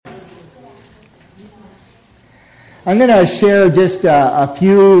I'm going to share just a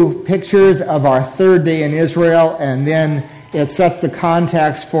few pictures of our third day in Israel, and then it sets the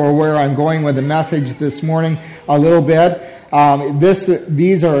context for where I'm going with the message this morning a little bit.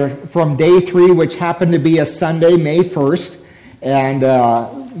 These are from day 3, which happened to be a Sunday, May 1st, and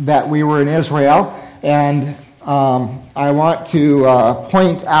that we were in Israel. And I want to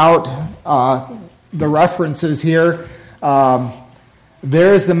point out the references here.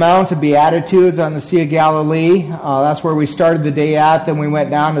 There's the Mount of Beatitudes on the Sea of Galilee. That's where we started the day at. Then we went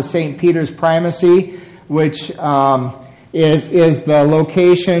down to St. Peter's Primacy, which is the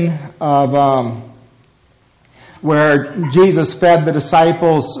location of where Jesus fed the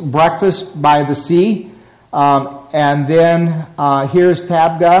disciples breakfast by the sea. And then here's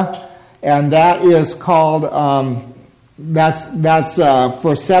Tabgha, and that is called that's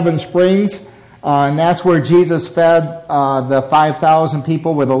for Seven Springs. And that's where Jesus fed the 5,000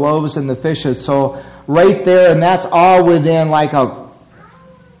 people with the loaves and the fishes. So right there, and that's all within like a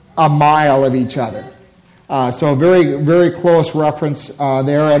mile of each other. So very, very close reference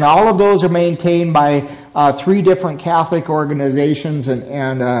there. And all of those are maintained by 3 different Catholic organizations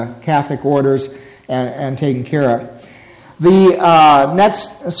and Catholic orders and taken care of. The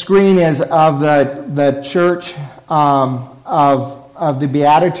next screen is of the Church of the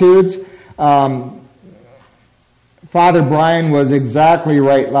Beatitudes. Father Brian was exactly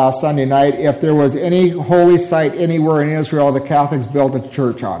right last Sunday night. If there was any holy site anywhere in Israel, the Catholics built a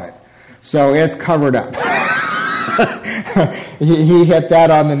church on it. So it's covered up. He hit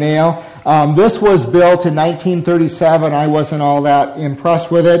that on the nail. This was built in 1937. I wasn't all that impressed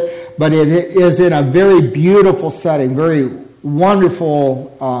with it, but it is in a very beautiful setting, very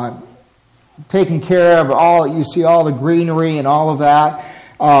wonderful, taken care of. You see all the greenery and all of that.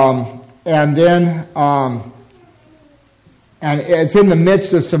 And then, and it's in the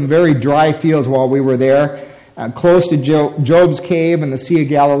midst of some very dry fields while we were there, close to Job's Cave and the Sea of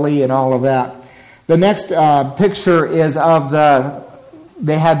Galilee and all of that. The next picture is of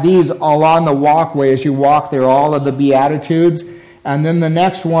they had these along the walkway as you walk there, all of the Beatitudes. And then the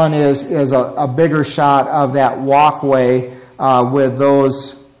next one is a bigger shot of that walkway with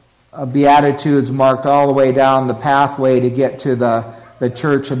those Beatitudes marked all the way down the pathway to get to the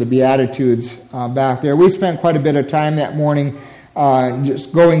Church of the Beatitudes back there. We spent quite a bit of time that morning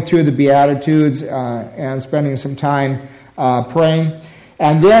just going through the Beatitudes and spending some time praying.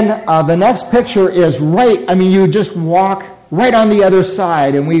 And then the next picture is you just walk right on the other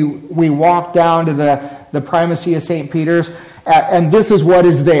side, and we walk down to the Primacy of St. Peter's, and this is what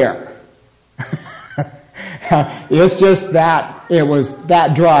is there. It's just that it was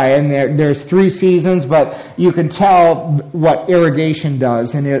that dry, and there's 3 seasons, but you can tell what irrigation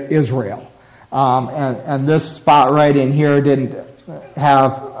does in Israel. And this spot right in here didn't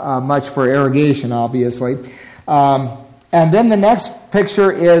have much for irrigation, obviously. And then the next picture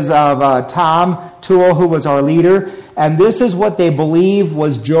is of Tom Toole, who was our leader, and this is what they believe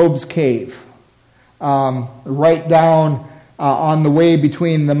was Job's Cave, right down on the way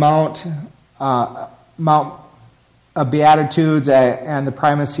between the Mount of Beatitudes and the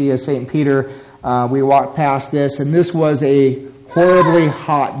Primacy of St. Peter. We walked past this, and this was a horribly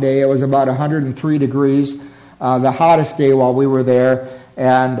hot day. It was about 103 degrees, the hottest day while we were there,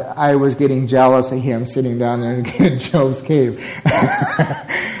 and I was getting jealous of him sitting down there in Job's Cave.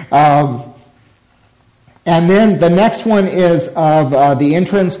 And then the next one is of the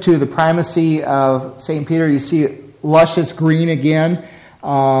entrance to the Primacy of St. Peter. You see luscious green again.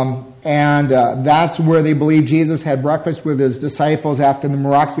 And that's where they believe Jesus had breakfast with his disciples after the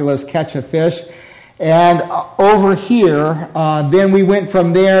miraculous catch of fish. And over here, then we went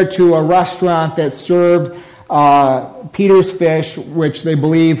from there to a restaurant that served Peter's fish, which they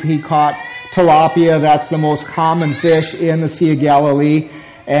believe he caught tilapia. That's the most common fish in the Sea of Galilee.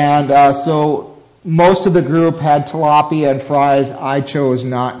 And so most of the group had tilapia and fries. I chose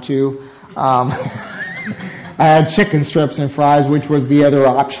not to. I had chicken strips and fries, which was the other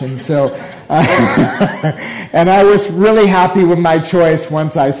option. So, and I was really happy with my choice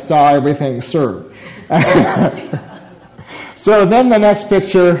once I saw everything served. So then the next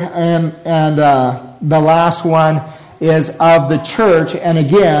picture and the last one is of the church, and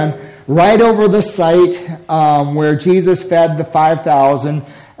again, right over the site where Jesus fed the 5,000,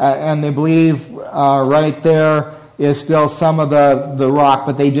 and they believe right there is still some of the rock,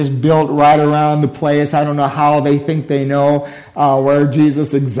 but they just built right around the place. I don't know how they think they know where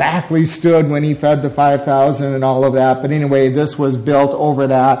Jesus exactly stood when he fed the 5,000 and all of that. But anyway, this was built over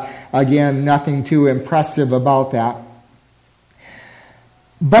that. Again, nothing too impressive about that.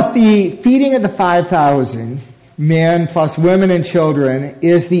 But the feeding of the 5,000 men plus women and children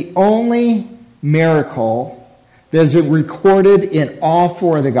is the only miracle that is recorded in all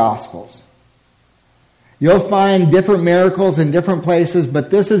four of the Gospels. You'll find different miracles in different places,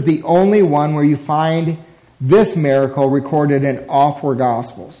 but this is the only one where you find this miracle recorded in all four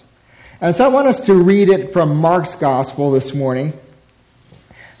Gospels. And so I want us to read it from Mark's Gospel this morning. It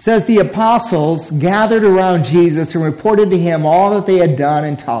says, the apostles gathered around Jesus and reported to him all that they had done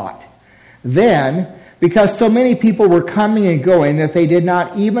and taught. Then, because so many people were coming and going that they did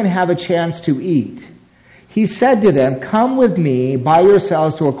not even have a chance to eat, he said to them, come with me by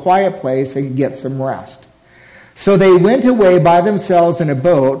yourselves to a quiet place and get some rest. So they went away by themselves in a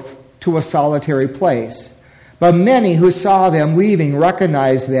boat to a solitary place. But many who saw them leaving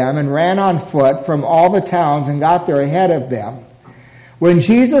recognized them and ran on foot from all the towns and got there ahead of them. When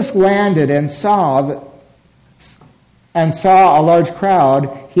Jesus landed and saw a large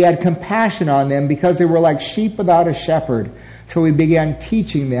crowd, he had compassion on them because they were like sheep without a shepherd. So he began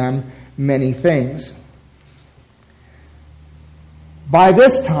teaching them many things. By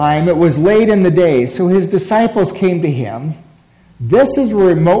this time it was late in the day, so his disciples came to him. This is a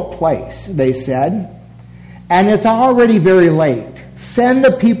remote place, they said, and it's already very late. Send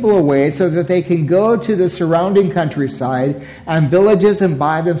the people away so that they can go to the surrounding countryside and villages and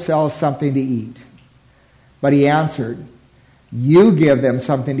buy themselves something to eat. But he answered, you give them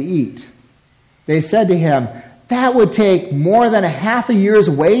something to eat. They said to him, that would take more than a half a year's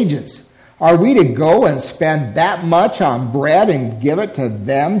wages. Are we to go and spend that much on bread and give it to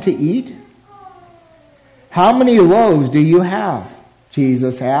them to eat? How many loaves do you have?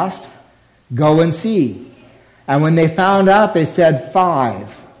 Jesus asked. Go and see. And when they found out, they said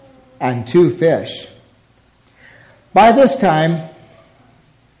 5 and 2 fish. By this time,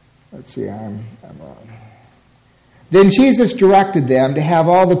 Then Jesus directed them to have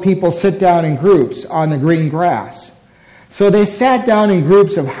all the people sit down in groups on the green grass. So they sat down in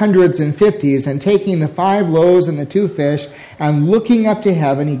groups of hundreds and fifties, and taking the 5 loaves and the 2 fish, and looking up to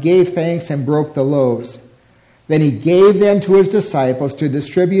heaven, he gave thanks and broke the loaves. Then he gave them to his disciples to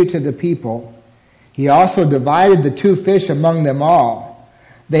distribute to the people. He also divided the 2 fish among them all.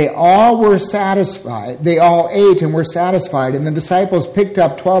 They all were satisfied. They all ate and were satisfied, and the disciples picked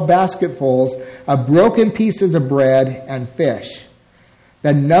up 12 basketfuls of broken pieces of bread and fish.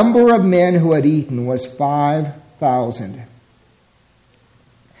 The number of men who had eaten was 5,000.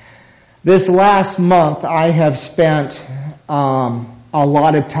 This last month I have spent a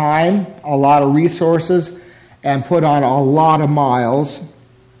lot of time, a lot of resources, and put on a lot of miles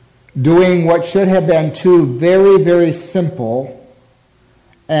doing what should have been 2 very, very simple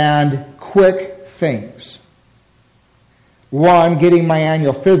and quick things. One, getting my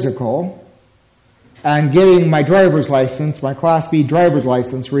annual physical and getting my driver's license, my Class B driver's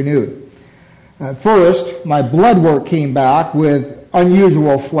license renewed. First, my blood work came back with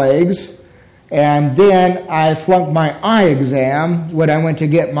unusual flags, and then I flunked my eye exam when I went to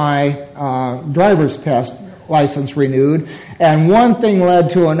get my driver's test license renewed, and one thing led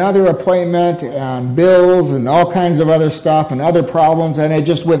to another appointment and bills and all kinds of other stuff and other problems, and it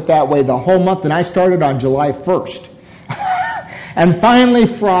just went that way the whole month, and I started on July 1st. And finally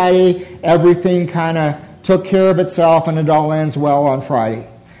Friday, everything kind of took care of itself, and it all ends well on Friday.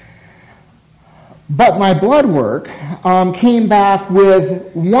 But my blood work came back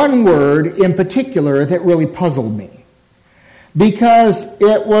with one word in particular that really puzzled me, because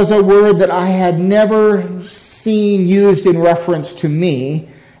it was a word that I had never seen used in reference to me,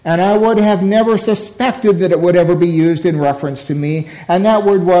 and I would have never suspected that it would ever be used in reference to me, and that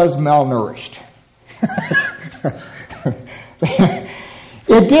word was malnourished.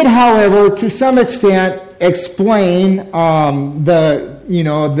 It did, however, to some extent explain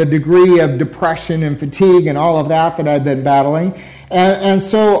the degree of depression and fatigue and all of that I've been battling. And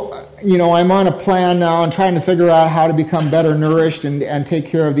so, I'm on a plan now and trying to figure out how to become better nourished and take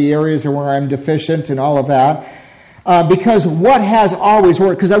care of the areas where I'm deficient and all of that. Because what has always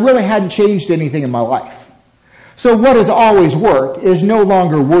worked, because I really hadn't changed anything in my life. So what has always worked is no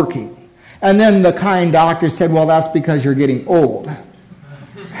longer working. And then the kind doctor said, well, that's because you're getting old.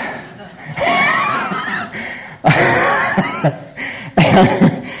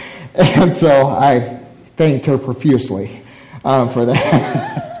 And so I thanked her profusely for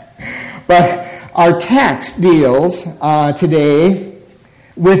that. But our text deals today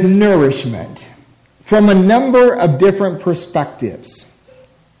with nourishment from a number of different perspectives.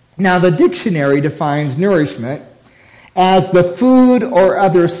 Now, the dictionary defines nourishment as the food or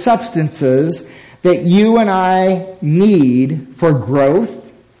other substances that you and I need for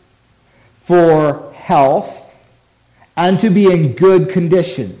growth, for health, and to be in good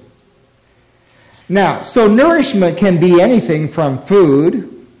condition. Now, so nourishment can be anything from food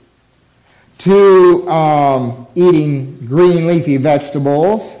to eating green leafy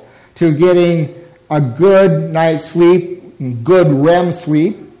vegetables, to getting a good night's sleep, good REM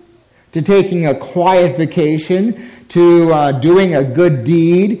sleep, to taking a quiet vacation, to doing a good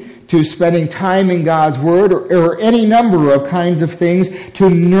deed, to spending time in God's Word, or any number of kinds of things to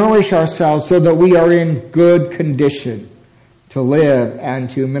nourish ourselves so that we are in good condition to live and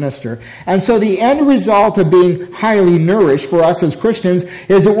to minister. And so the end result of being highly nourished for us as Christians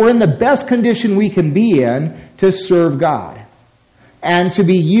is that we're in the best condition we can be in to serve God and to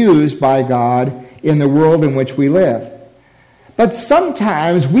be used by God in the world in which we live. But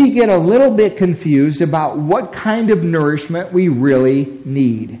sometimes we get a little bit confused about what kind of nourishment we really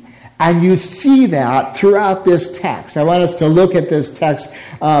need. And you see that throughout this text. I want us to look at this text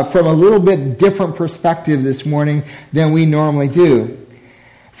from a little bit different perspective this morning than we normally do.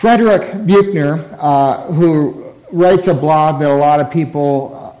 Frederick Buechner, who writes a blog that a lot of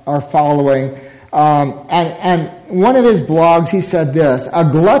people are following, and one of his blogs, he said this: "A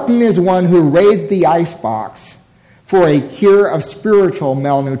glutton is one who raids the icebox for a cure of spiritual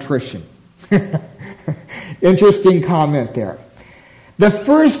malnutrition." Interesting comment there. The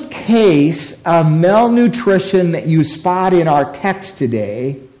first case of malnutrition that you spot in our text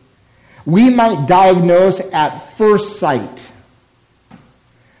today, we might diagnose at first sight.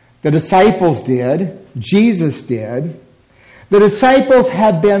 The disciples did. Jesus did. The disciples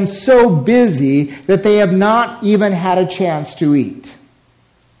have been so busy that they have not even had a chance to eat.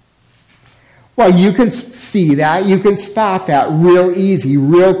 Well, you can see that. You can spot that real easy,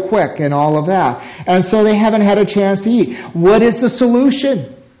 real quick, and all of that. And so they haven't had a chance to eat. What is the solution?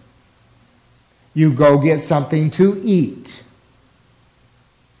 You go get something to eat.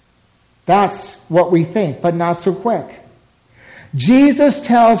 That's what we think, but not so quick. Jesus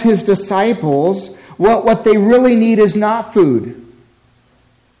tells his disciples what they really need is not food.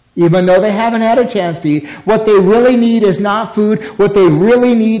 Even though they haven't had a chance to eat, what they really need is not food. What they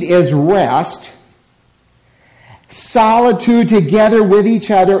really need is rest. Solitude together with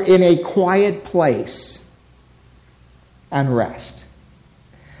each other in a quiet place. And rest.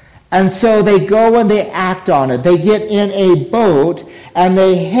 And so they go and they act on it. They get in a boat and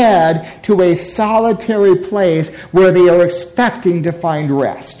they head to a solitary place where they are expecting to find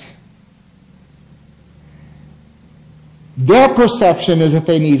rest. Their perception is that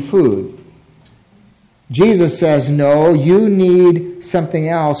they need food. Jesus says, no, you need something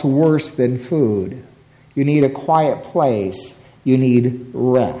else worse than food. You need a quiet place. You need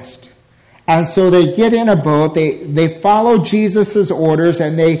rest. And so they get in a boat, they follow Jesus' orders,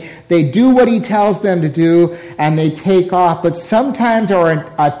 and they do what he tells them to do, and they take off. But sometimes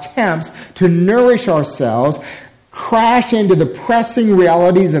our attempts to nourish ourselves crash into the pressing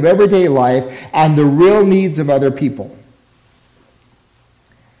realities of everyday life and the real needs of other people.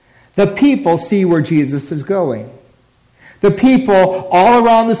 The people see where Jesus is going. The people all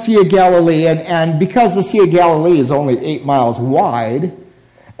around the Sea of Galilee, and because the Sea of Galilee is only 8 miles wide,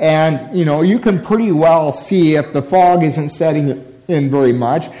 and, you can pretty well see if the fog isn't setting in very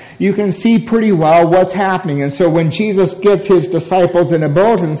much, you can see pretty well what's happening. And so when Jesus gets his disciples in a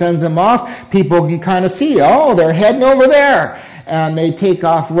boat and sends them off, people can kind of see, they're heading over there. And they take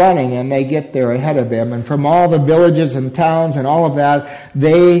off running, and they get there ahead of him. And from all the villages and towns and all of that,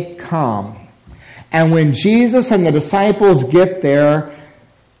 they come. And when Jesus and the disciples get there,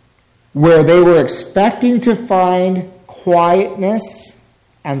 where they were expecting to find quietness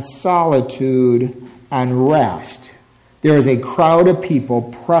and solitude and rest, there is a crowd of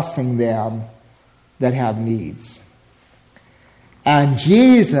people pressing them that have needs. And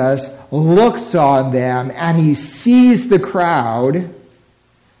Jesus looks on them, and he sees the crowd,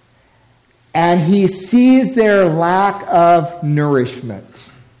 and he sees their lack of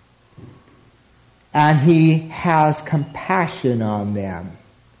nourishment. And he has compassion on them.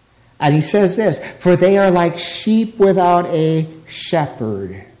 And he says this, for they are like sheep without a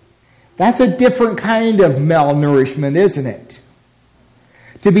shepherd. That's a different kind of malnourishment, isn't it?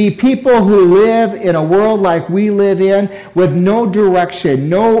 To be people who live in a world like we live in with no direction,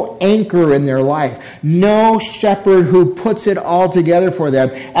 no anchor in their life, no shepherd who puts it all together for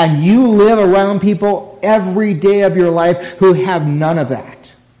them. And you live around people every day of your life who have none of that.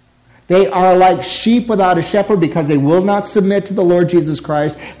 They are like sheep without a shepherd because they will not submit to the Lord Jesus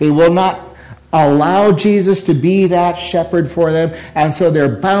Christ. They will not allow Jesus to be that shepherd for them. And so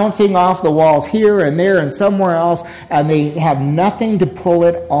they're bouncing off the walls here and there and somewhere else, and they have nothing to pull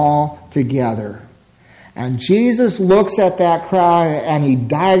it all together. And Jesus looks at that crowd, and he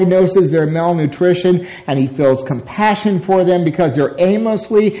diagnoses their malnutrition, and he feels compassion for them because they're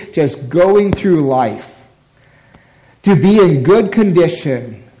aimlessly just going through life. To be in good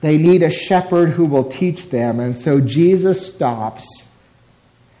condition, They need a shepherd who will teach them. And so Jesus stops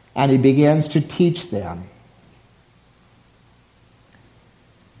and he begins to teach them.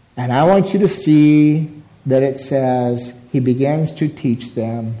 And I want you to see that it says he begins to teach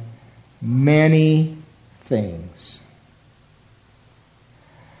them many things.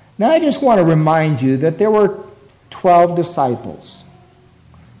 Now I just want to remind you that there were 12 disciples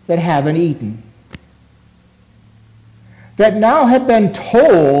that haven't eaten, that now have been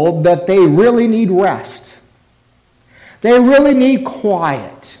told that they really need rest. They really need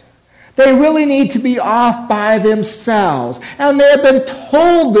quiet. They really need to be off by themselves. And they have been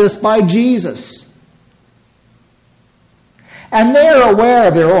told this by Jesus. And they are aware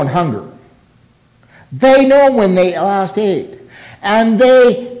of their own hunger. They know when they last ate. And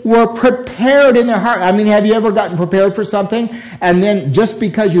they were prepared in their heart. I mean, have you ever gotten prepared for something, and then just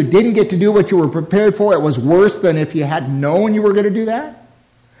because you didn't get to do what you were prepared for, it was worse than if you had known you were going to do that?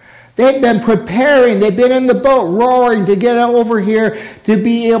 They've been preparing. They've been in the boat rowing to get over here to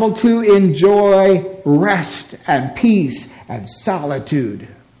be able to enjoy rest and peace and solitude.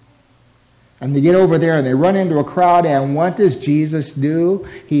 And they get over there and they run into a crowd, and what does Jesus do?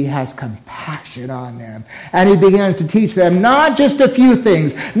 He has compassion on them. And he begins to teach them not just a few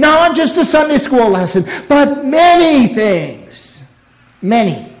things, not just a Sunday school lesson, but many things.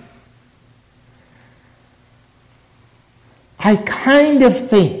 Many. I kind of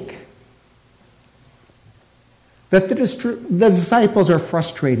think that the disciples are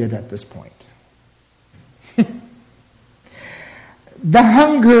frustrated at this point. The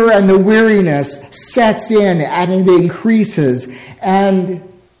hunger and the weariness sets in and it increases. And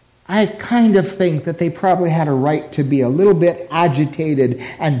I kind of think that they probably had a right to be a little bit agitated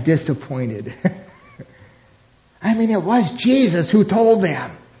and disappointed. I mean, it was Jesus who told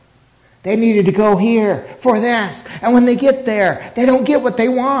them they needed to go here for this. And when they get there, they don't get what they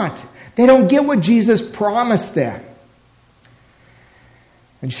want. They don't get what Jesus promised them.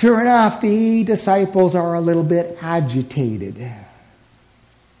 And sure enough, the disciples are a little bit agitated.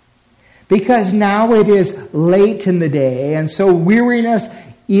 Because now it is late in the day, and so weariness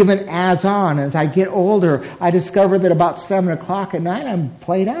even adds on. As I get older, I discover that about 7 o'clock at night, I'm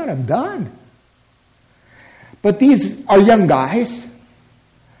played out, I'm done. But these are young guys.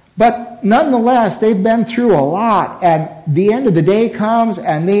 But nonetheless, they've been through a lot, and the end of the day comes,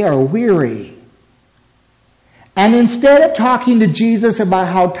 and they are weary. And instead of talking to Jesus about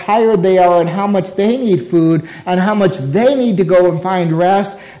how tired they are and how much they need food and how much they need to go and find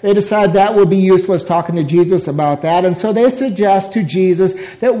rest, they decide that would be useless talking to Jesus about that. And so they suggest to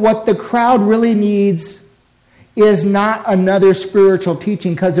Jesus that what the crowd really needs is not another spiritual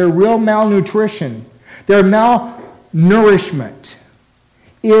teaching, because their real malnutrition, their malnourishment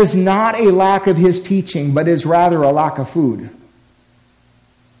is not a lack of his teaching, but is rather a lack of food.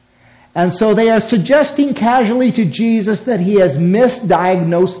 And so they are suggesting casually to Jesus that he has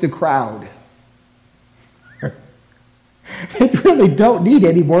misdiagnosed the crowd. They really don't need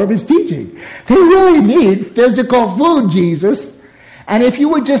any more of his teaching. They really need physical food, Jesus. And if you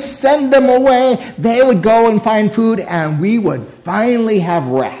would just send them away, they would go and find food, and we would finally have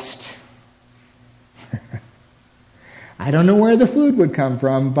rest. I don't know where the food would come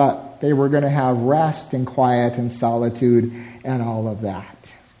from, but they were going to have rest and quiet and solitude and all of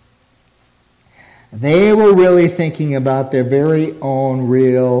that. They were really thinking about their very own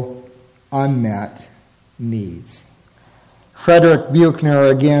real unmet needs. Frederick Buechner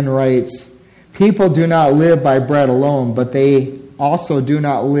again writes, "People do not live by bread alone, but they also do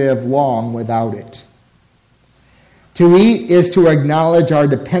not live long without it. To eat is to acknowledge our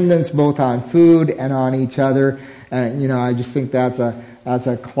dependence both on food and on each other." And I just think that's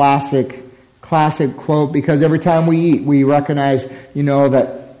a classic quote, because every time we eat, we recognize,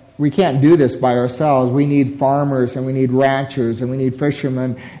 that we can't do this by ourselves. We need farmers, and we need ranchers, and we need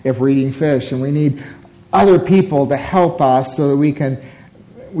fishermen if we're eating fish, and we need other people to help us so that we can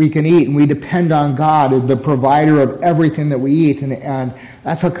eat, and we depend on God, the provider of everything that we eat. And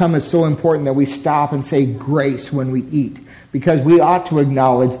that's how come it's so important that we stop and say grace when we eat, because we ought to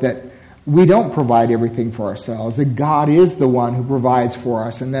acknowledge that we don't provide everything for ourselves, that God is the one who provides for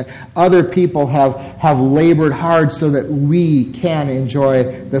us, and that other people have labored hard so that we can enjoy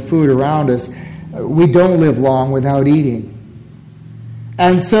the food around us. We don't live long without eating.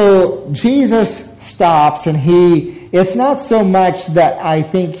 And so Jesus stops, and it's not so much that I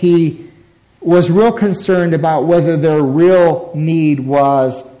think he was real concerned about whether their real need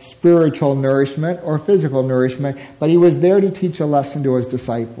was spiritual nourishment or physical nourishment, but he was there to teach a lesson to his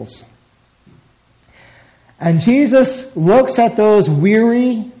disciples. And Jesus looks at those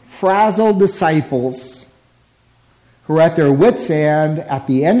weary, frazzled disciples who are at their wits' end at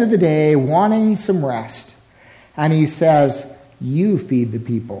the end of the day wanting some rest. And he says, you feed the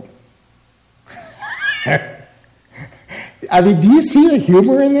people. I mean, do you see the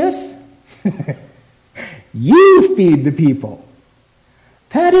humor in this? You feed the people.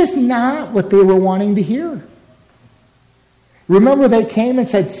 That is not what they were wanting to hear. Remember, they came and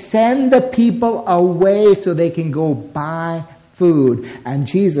said, send the people away so they can go buy food. And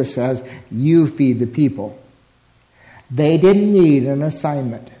Jesus says, you feed the people. They didn't need an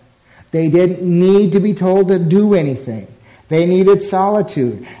assignment. They didn't need to be told to do anything. They needed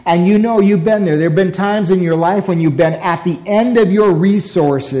solitude. And you know, you've been there. There have been times in your life when you've been at the end of your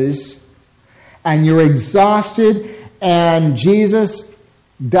resources and you're exhausted, and Jesus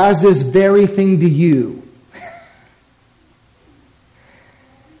does this very thing to you.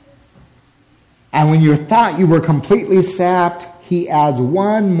 And when you thought you were completely sapped, he adds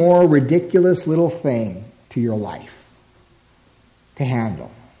one more ridiculous little thing to your life to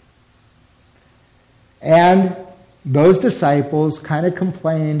handle. And those disciples kind of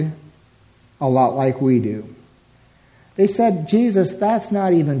complained a lot like we do. They said, Jesus, that's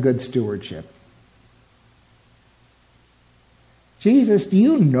not even good stewardship. Jesus, do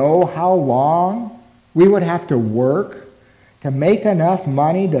you know how long we would have to work to make enough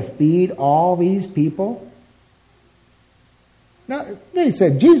money to feed all these people? Now, they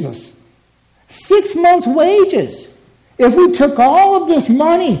said, Jesus, 6 months' wages. If we took all of this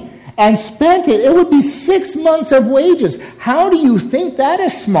money and spent it, it would be 6 months of wages. How do you think that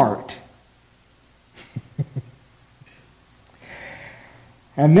is smart?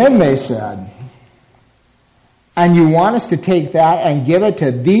 And then they said, and you want us to take that and give it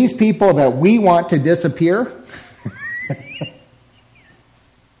to these people that we want to disappear?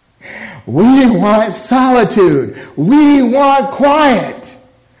 We want solitude. We want quiet.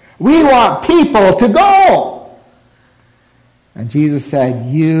 We want people to go. And Jesus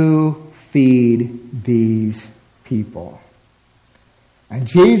said, you feed these people. And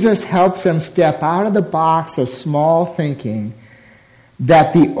Jesus helps them step out of the box of small thinking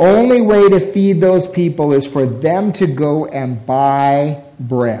that the only way to feed those people is for them to go and buy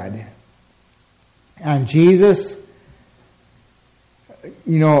bread. And Jesus,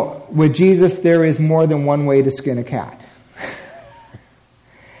 you know, with Jesus there is more than one way to skin a cat.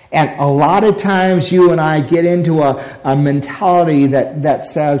 And a lot of times you and I get into a mentality that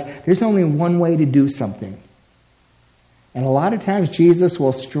says there's only one way to do something. And a lot of times Jesus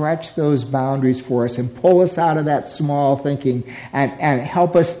will stretch those boundaries for us and pull us out of that small thinking and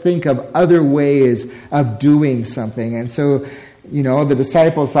help us think of other ways of doing something. And so, you know, the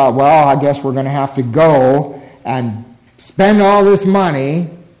disciples thought, well, I guess we're going to have to go and spend all this money,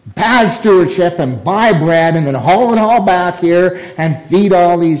 bad stewardship, and buy bread and then haul it all back here and feed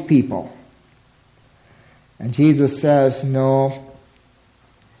all these people. And Jesus says, no.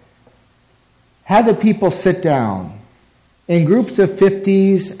 Have the people sit down in groups of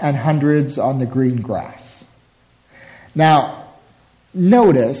 50s and 100s on the green grass. Now,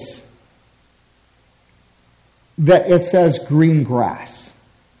 notice that it says green grass.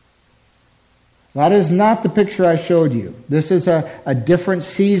 That is not the picture I showed you. This is a different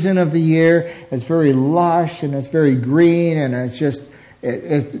season of the year. It's very lush and it's very green and it's just,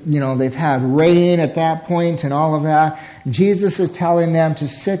 you know, they've had rain at that point and all of that. Jesus is telling them to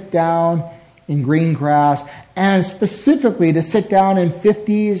sit down in green grass and specifically to sit down in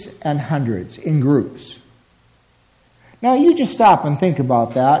 50s and 100s in groups. Now you just stop and think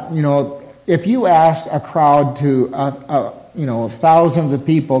about that. You know, if you asked a crowd to, you know, thousands of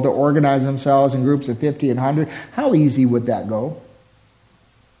people to organize themselves in groups of 50 and 100, how easy would that go?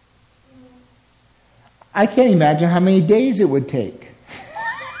 I can't imagine how many days it would take.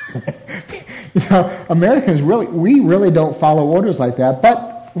 You know, Americans we really don't follow orders like that,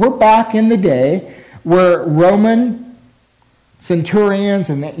 but we're back in the day where Roman centurions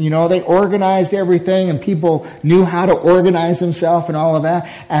and they organized everything and people knew how to organize themselves and all of that,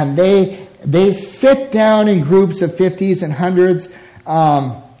 and they sit down in groups of 50s and 100s,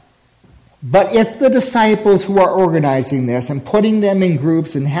 but it's the disciples who are organizing this and putting them in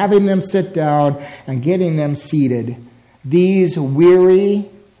groups and having them sit down and getting them seated. These weary,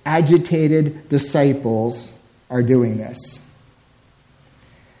 agitated disciples are doing this.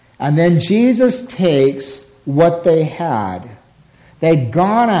 And then Jesus takes what they had. They'd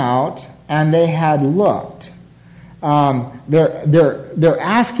gone out and they had looked. They're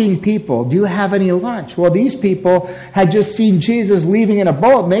asking people, do you have any lunch? Well, these people had just seen Jesus leaving in a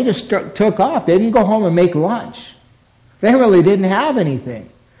boat and they just took off. They didn't go home and make lunch. They really didn't have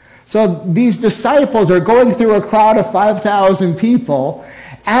anything. So these disciples are going through a crowd of 5,000 people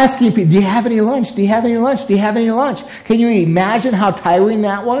asking people, do you have any lunch? Do you have any lunch? Do you have any lunch? Can you imagine how tiring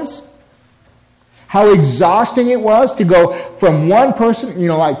that was? How exhausting it was to go from one person,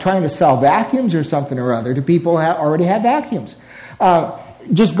 like trying to sell vacuums or something or other, to people who already have vacuums.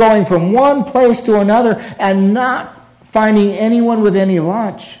 Just going from one place to another and not finding anyone with any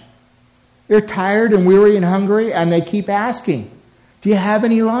lunch. They're tired and weary and hungry, and they keep asking, do you have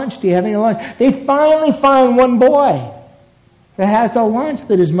any lunch? Do you have any lunch? They finally find one boy that has a lunch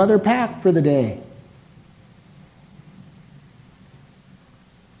that his mother packed for the day.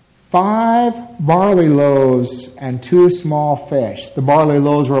 5 barley loaves and 2 small fish. The barley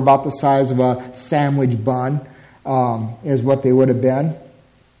loaves were about the size of a sandwich bun, is what they would have been.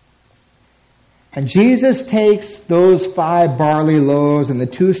 And Jesus takes those 5 barley loaves and the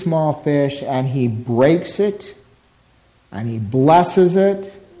 2 small fish, and he breaks it, and he blesses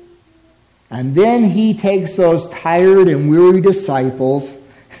it, and then he takes those tired and weary disciples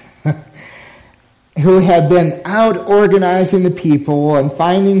who had been out organizing the people and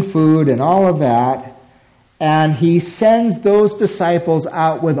finding food and all of that, and he sends those disciples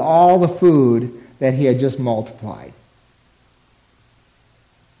out with all the food that he had just multiplied.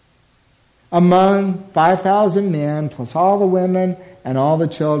 Among 5,000 men, plus all the women and all the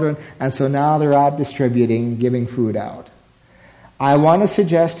children, and so now they're out distributing, giving food out. I want to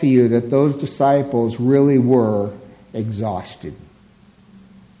suggest to you that those disciples really were exhausted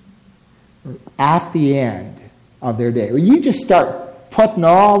at the end of their day. When you just start putting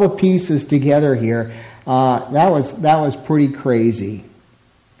all the pieces together here, that was pretty crazy.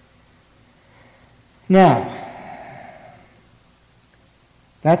 Now,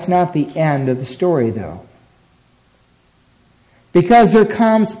 that's not the end of the story, though. Because there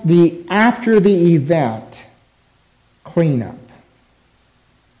comes after the event, cleanup.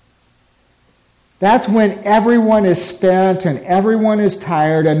 That's when everyone is spent and everyone is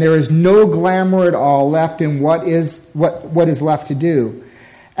tired and there is no glamour at all left in what is left to do.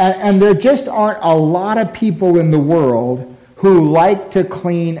 And there just aren't a lot of people in the world who like to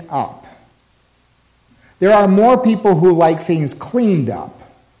clean up. There are more people who like things cleaned up,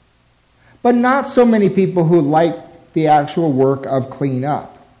 but not so many people who like the actual work of clean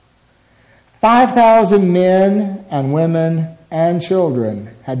up. 5,000 men and women and children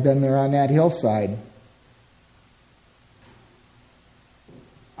had been there on that hillside.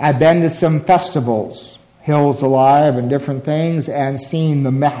 I've been to some festivals, Hills Alive and different things, and seen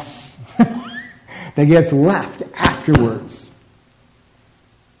the mess that gets left afterwards.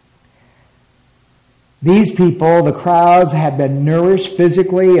 These people, the crowds, had been nourished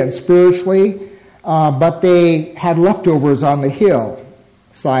physically and spiritually, but they had leftovers on the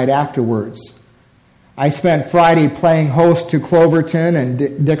hillside afterwards. I spent Friday playing host to Cloverton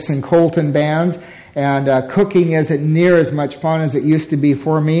and Dixon Colton bands, and cooking isn't near as much fun as it used to be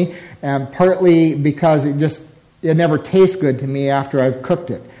for me, and partly because it never tastes good to me after I've cooked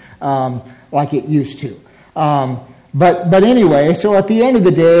it, like it used to. But anyway, so at the end of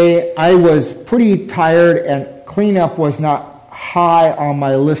the day, I was pretty tired, and cleanup was not high on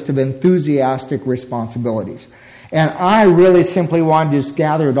my list of enthusiastic responsibilities. And I really simply wanted to just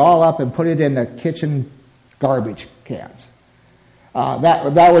gather it all up and put it in the kitchen garbage cans. That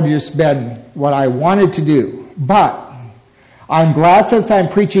would have just been what I wanted to do. But I'm glad, since I'm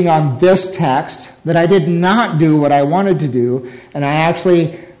preaching on this text, that I did not do what I wanted to do, and I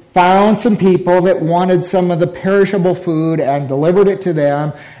actually found some people that wanted some of the perishable food and delivered it to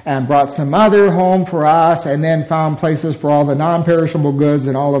them, and brought some other home for us, and then found places for all the non-perishable goods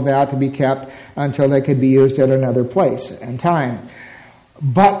and all of that to be kept until they could be used at another place and time.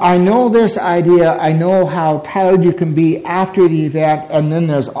 But I know this idea, I know how tired you can be after the event, and then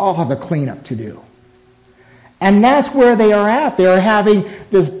there's all the cleanup to do. And that's where they are at. They had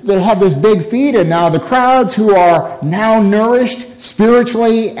this big feed, and now the crowds who are now nourished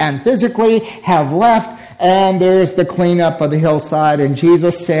spiritually and physically have left, and there's the cleanup of the hillside, and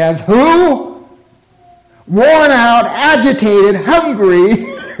Jesus says, who? Worn out, agitated, hungry.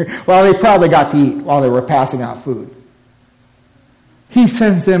 Well, they probably got to eat while they were passing out food. He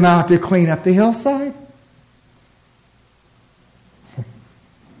sends them out to clean up the hillside.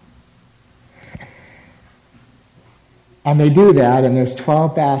 And they do that, and there's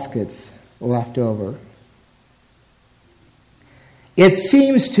 12 baskets left over. It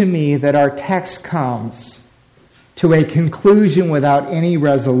seems to me that our text comes to a conclusion without any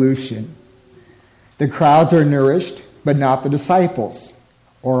resolution. The crowds are nourished, but not the disciples.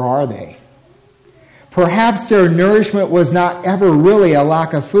 Or are they? Perhaps their nourishment was not ever really a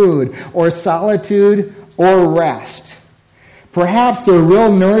lack of food, or solitude, or rest. Perhaps their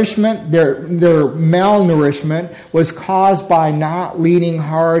real nourishment, their malnourishment was caused by not leaning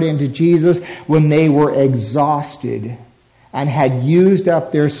hard into Jesus when they were exhausted and had used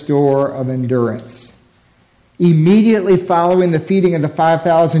up their store of endurance. Immediately following the feeding of the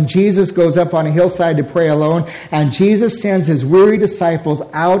 5,000, Jesus goes up on a hillside to pray alone, and Jesus sends his weary disciples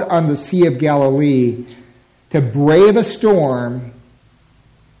out on the Sea of Galilee to brave a storm,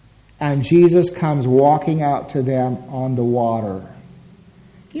 and Jesus comes walking out to them on the water.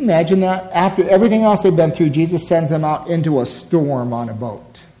 Can you imagine that? After everything else they've been through, Jesus sends them out into a storm on a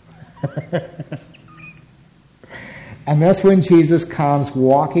boat. And that's when Jesus comes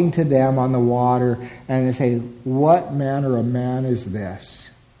walking to them on the water, and they say, "What manner of man is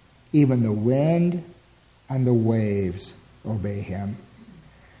this? Even the wind and the waves obey him."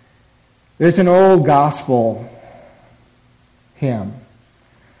 There's an old gospel hymn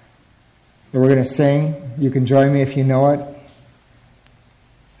that we're going to sing. You can join me if you know it.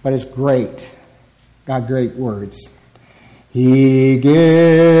 But it's great. Got great words. He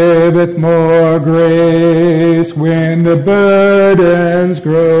giveth more grace when the burdens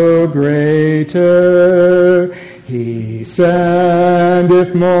grow greater. He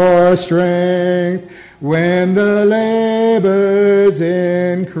sendeth more strength when the labors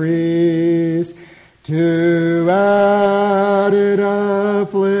increase. To added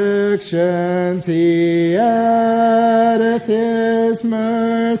afflictions he addeth his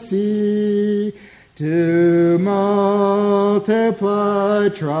mercy. To multiply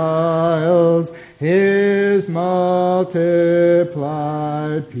trials, his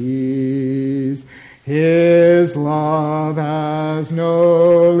multiplied peace. His love has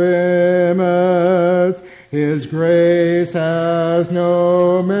no limits, his grace has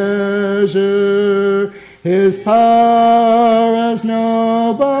no measure, his power has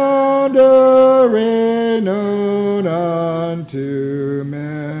no boundary known unto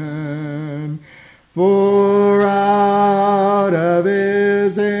men. For out of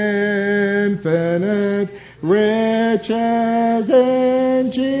his infinite riches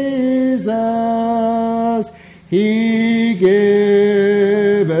in Jesus, he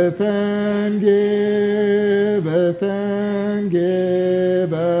giveth and giveth and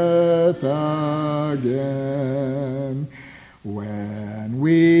giveth again. When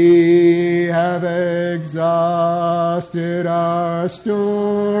we have exhausted our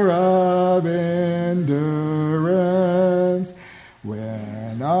store of endurance,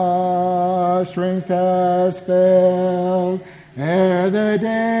 when our strength has failed, ere the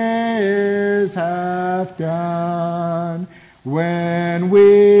day is half done, when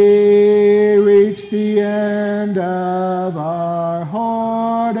we reach the end of our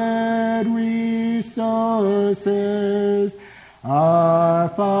hoarded resources, our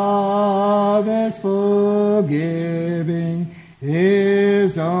Father's forgiving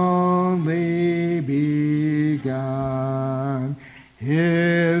is only begun.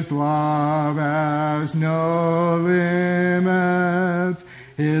 His love has no limits,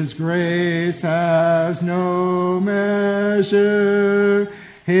 his grace has no measure,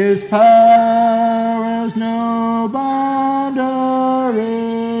 his power has no boundary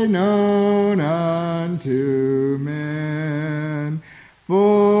known unto men.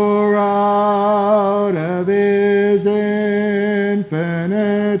 For out of his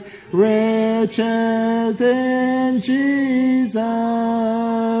infinite riches in Jesus,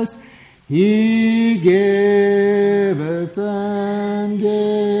 he giveth and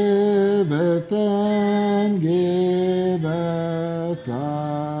giveth and giveth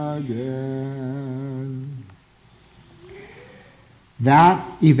again. That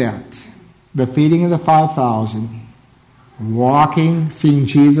event, the feeding of the 5,000, seeing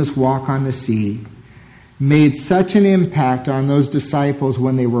Jesus walk on the sea, made such an impact on those disciples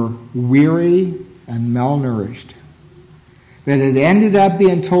when they were weary and malnourished that it ended up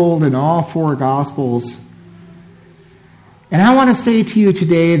being told in all four Gospels. And I want to say to you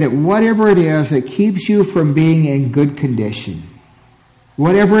today that whatever it is that keeps you from being in good condition,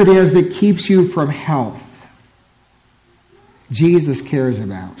 whatever it is that keeps you from health, Jesus cares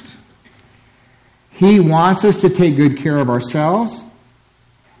about. He wants us to take good care of ourselves.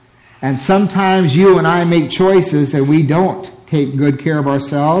 And sometimes you and I make choices and we don't take good care of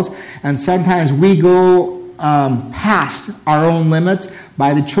ourselves. And sometimes we go past our own limits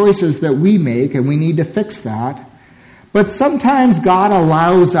by the choices that we make, and we need to fix that. But sometimes God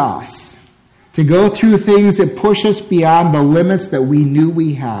allows us to go through things that push us beyond the limits that we knew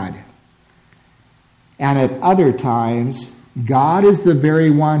we had. And at other times, God is the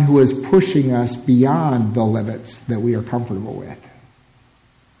very one who is pushing us beyond the limits that we are comfortable with.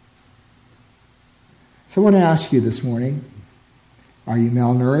 So I want to ask you this morning, Are you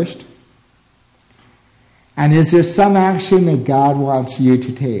malnourished? And is there some action that God wants you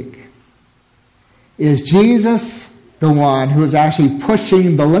to take? Is Jesus the one who is actually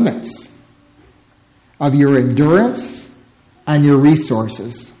pushing the limits of your endurance and your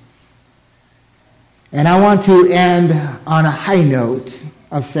resources? And I want to end on a high note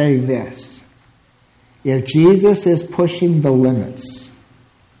of saying this. If Jesus is pushing the limits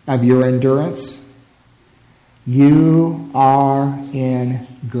of your endurance, you are in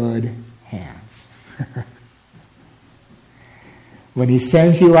good hands. When he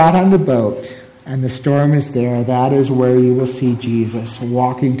sends you out on the boat and the storm is there, that is where you will see Jesus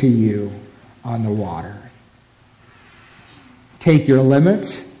walking to you on the water. Take your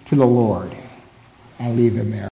limits to the Lord and leave them there.